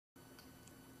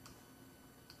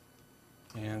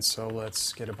And so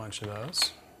let's get a bunch of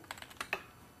those.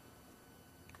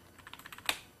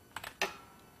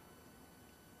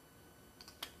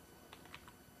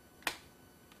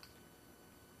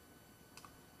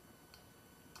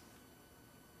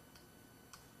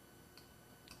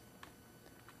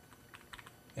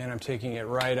 And I'm taking it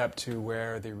right up to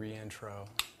where the reintro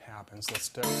happens. Let's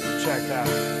check that.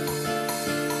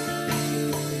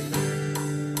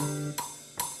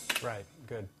 Right,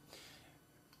 good.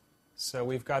 So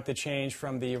we've got the change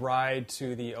from the ride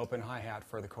to the open hi-hat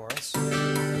for the chorus.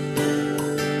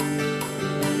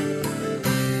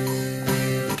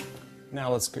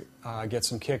 Now let's get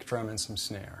some kick drum and some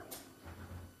snare.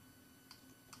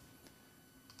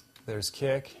 There's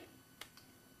kick.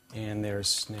 And there's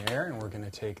snare, and we're going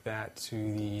to take that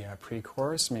to the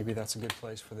pre-chorus. Maybe that's a good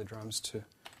place for the drums to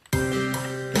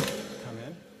come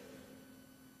in.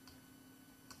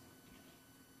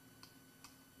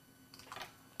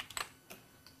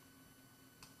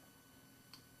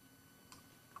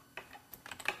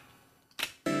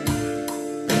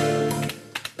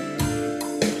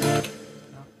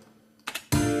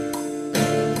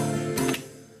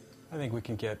 I think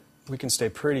we can stay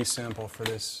pretty simple for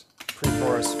this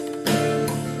pre-chorus.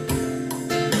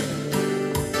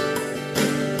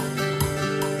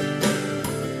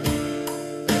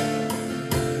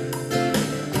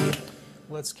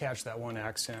 Let's catch that one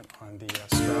accent on the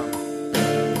strum.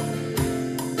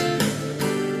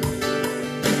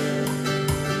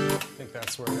 I think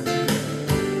that's where it is.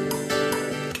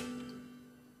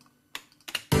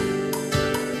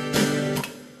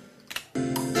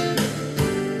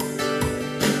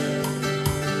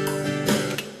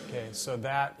 So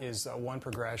that is one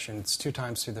progression. It's 2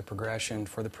 times through the progression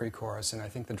for the pre-chorus, and I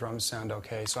think the drums sound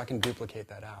okay, so I can duplicate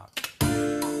that out.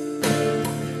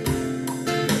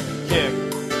 Kick.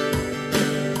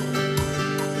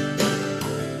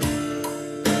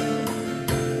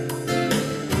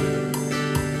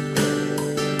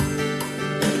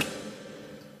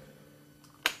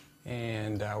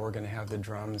 And we're going to have the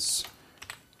drums.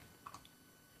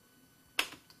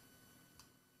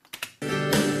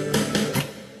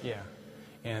 Yeah,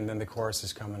 and then the chorus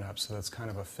is coming up, so that's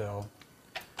kind of a fill.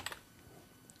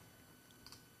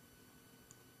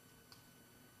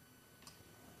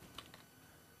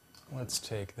 Let's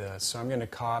take this. So I'm going to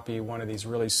copy one of these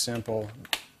really simple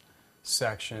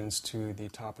sections to the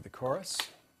top of the chorus.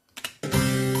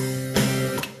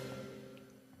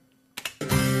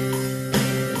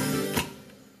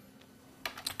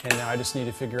 And now I just need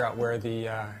to figure out where the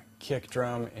kick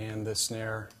drum and the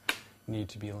snare need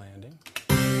to be landing.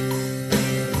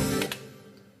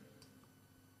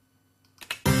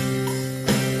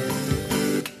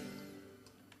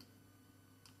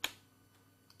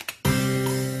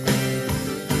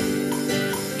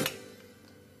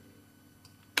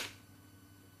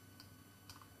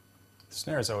 The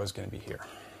snare is always going to be here.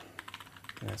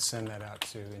 I'm going to send that out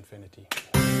to infinity.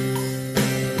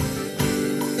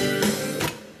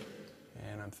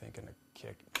 And I'm thinking the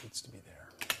kick needs to be there.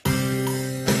 Then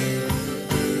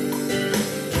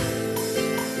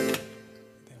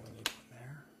we need one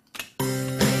there.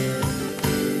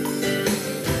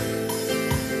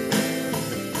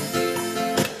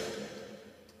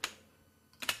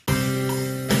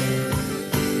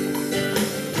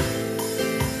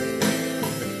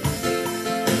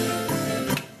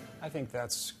 I think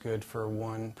that's good for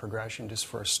one progression, just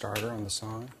for a starter on the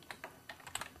song.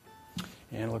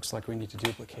 And it looks like we need to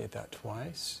duplicate that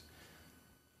twice.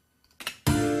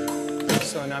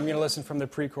 So now I'm going to listen from the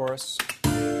pre-chorus.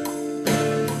 I'm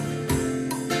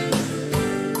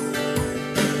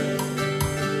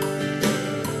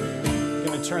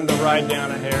going to turn the ride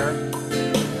down a hair.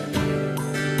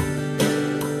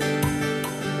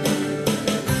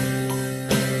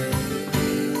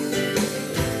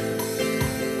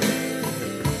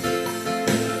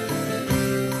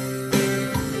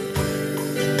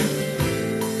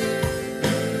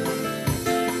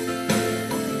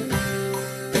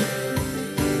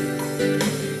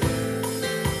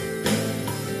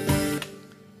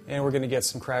 And we're going to get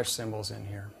some crash cymbals in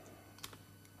here.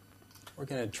 We're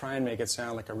going to try and make it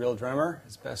sound like a real drummer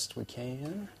as best we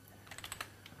can.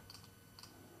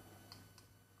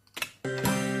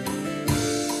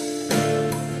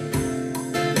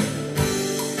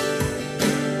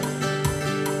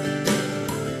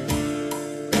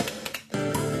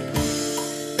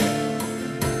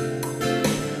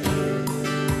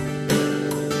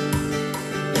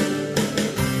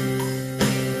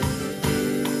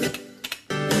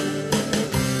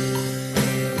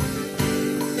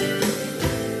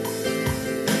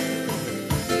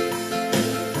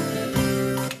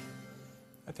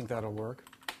 That'll work.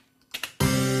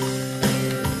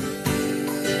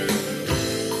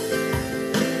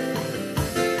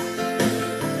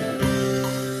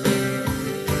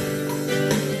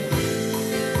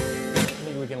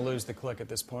 use the click at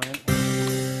this point.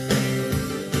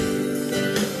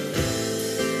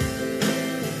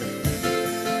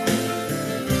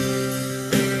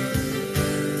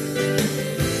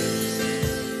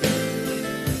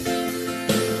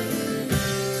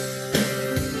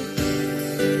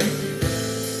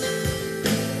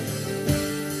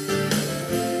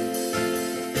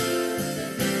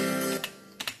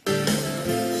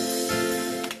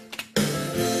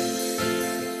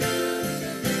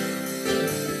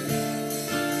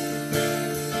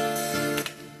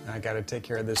 Got to take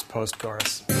care of this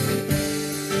post-chorus.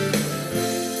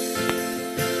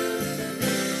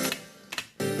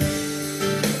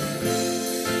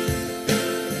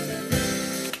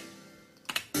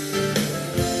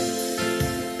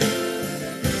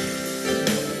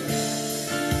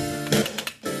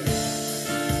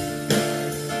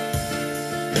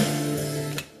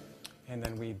 And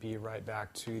then we'd be right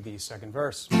back to the second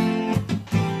verse.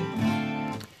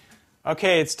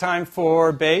 Okay, it's time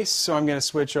for bass, so I'm going to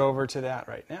switch over to that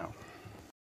right now.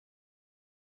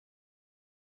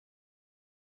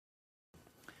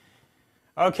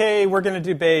 Okay, we're going to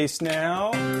do bass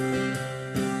now.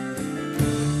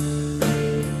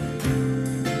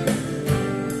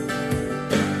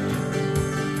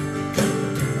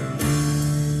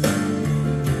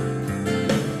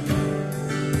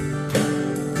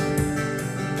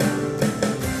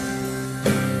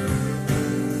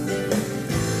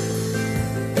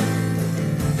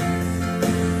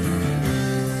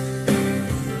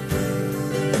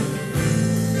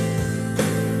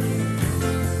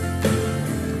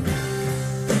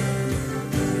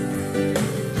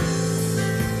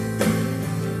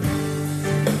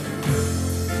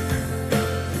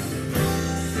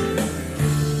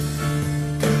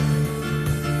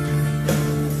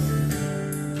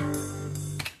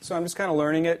 So I'm just kind of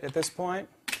learning it at this point.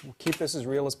 We'll keep this as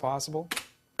real as possible.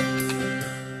 This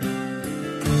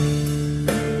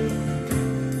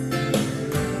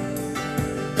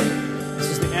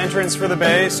is the entrance for the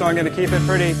bass, so I'm going to keep it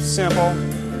pretty simple.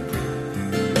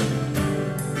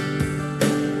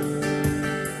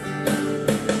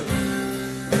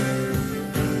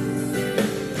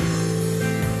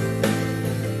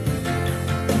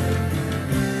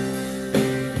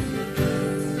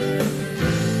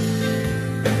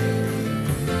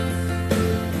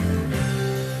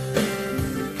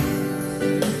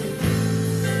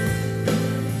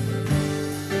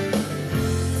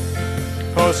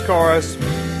 Post-chorus.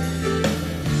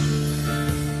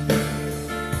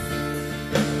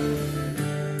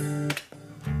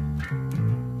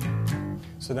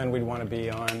 So then we'd want to be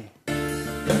on.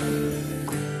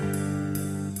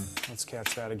 Let's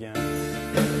catch that again.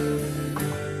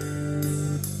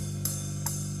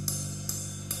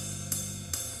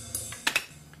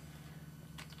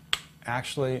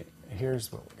 Actually,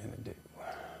 here's what we're going to do.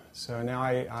 So now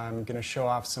I'm going to show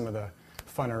off some of the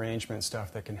fun arrangement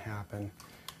stuff that can happen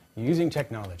using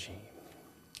technology.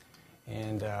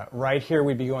 And right here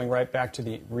we'd be going right back to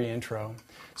the re-intro.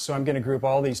 So I'm going to group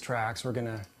all these tracks. We're going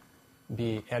to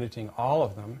be editing all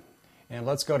of them. And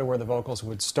let's go to where the vocals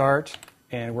would start,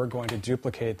 and we're going to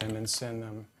duplicate them and send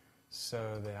them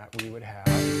so that we would have.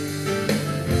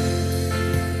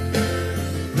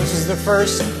 This is the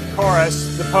first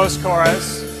chorus, the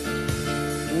post-chorus.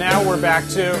 Now we're back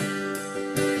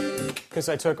to, because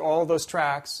I took all of those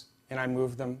tracks and I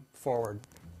moved them forward.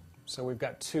 So we've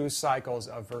got 2 cycles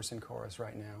of verse and chorus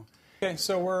right now. Okay,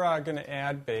 so we're going to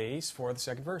add bass for the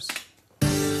second verse.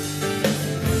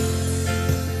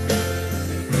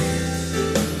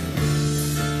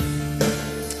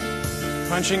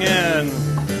 Punching in.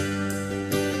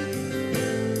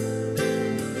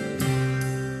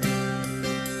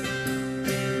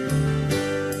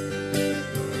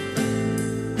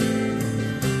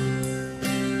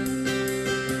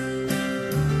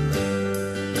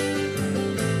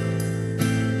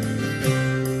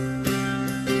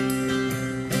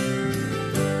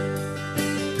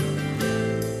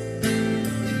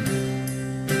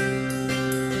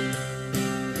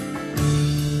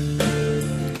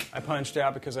 Punched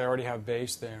out because I already have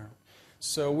bass there.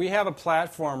 So we have a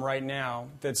platform right now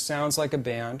that sounds like a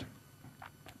band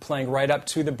playing right up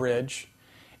to the bridge,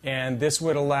 and this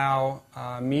would allow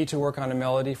me to work on a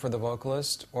melody for the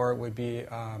vocalist, or it would be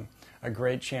a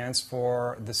great chance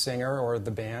for the singer or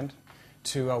the band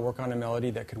to work on a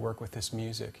melody that could work with this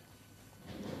music.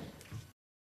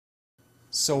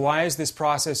 So why is this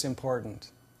process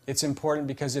important? It's important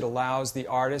because it allows the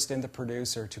artist and the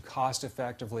producer to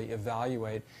cost-effectively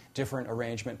evaluate different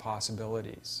arrangement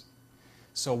possibilities.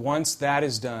 So once that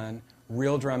is done,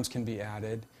 real drums can be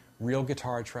added, real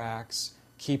guitar tracks,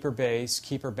 keeper bass,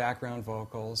 keeper background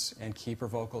vocals, and keeper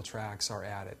vocal tracks are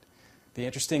added. The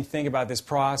interesting thing about this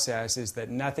process is that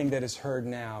nothing that is heard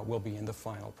now will be in the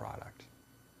final product.